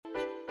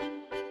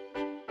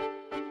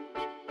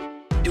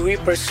Do we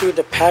pursue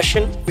the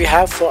passion we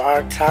have for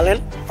our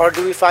talent, or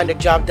do we find a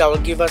job that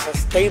will give us a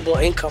stable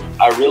income?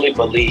 I really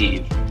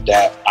believe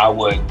that I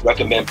would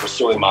recommend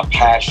pursuing my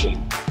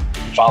passion,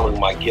 following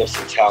my gifts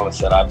and talents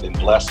that I've been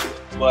blessed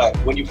with. But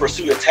when you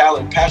pursue your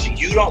talent and passion,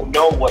 you don't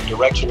know what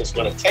direction it's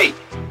going to take.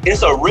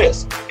 It's a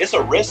risk. It's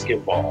a risk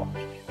involved.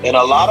 And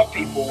a lot of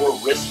people were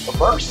risk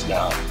averse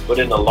now. But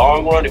in the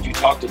long run, if you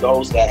talk to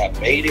those that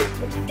have made it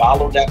and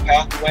followed that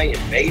pathway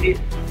and made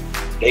it,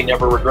 they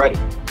never regret it.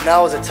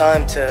 Now is the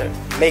time to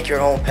make your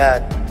own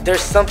path.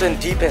 There's something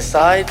deep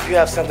inside. You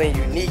have something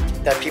unique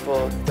that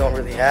people don't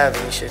really have,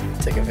 and you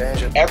should take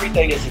advantage of.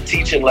 Everything is a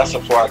teaching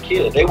lesson for our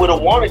kids. They would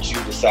have wanted you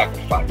to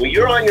sacrifice. When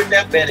you're on your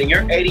deathbed and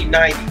you're 80,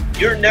 90,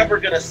 you're never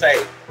going to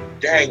say,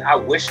 dang, I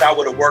wish I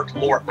would have worked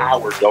more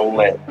hours. Don't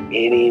let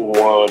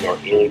anyone or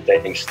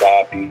anything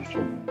stop you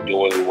from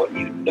doing what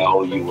you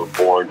know you were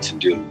born to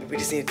do. We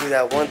just need to do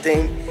that one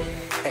thing,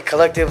 and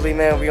collectively,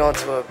 man, we on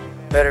to a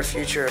better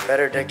future, a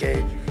better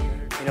decade.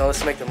 You know,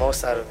 let's make the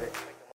most out of it.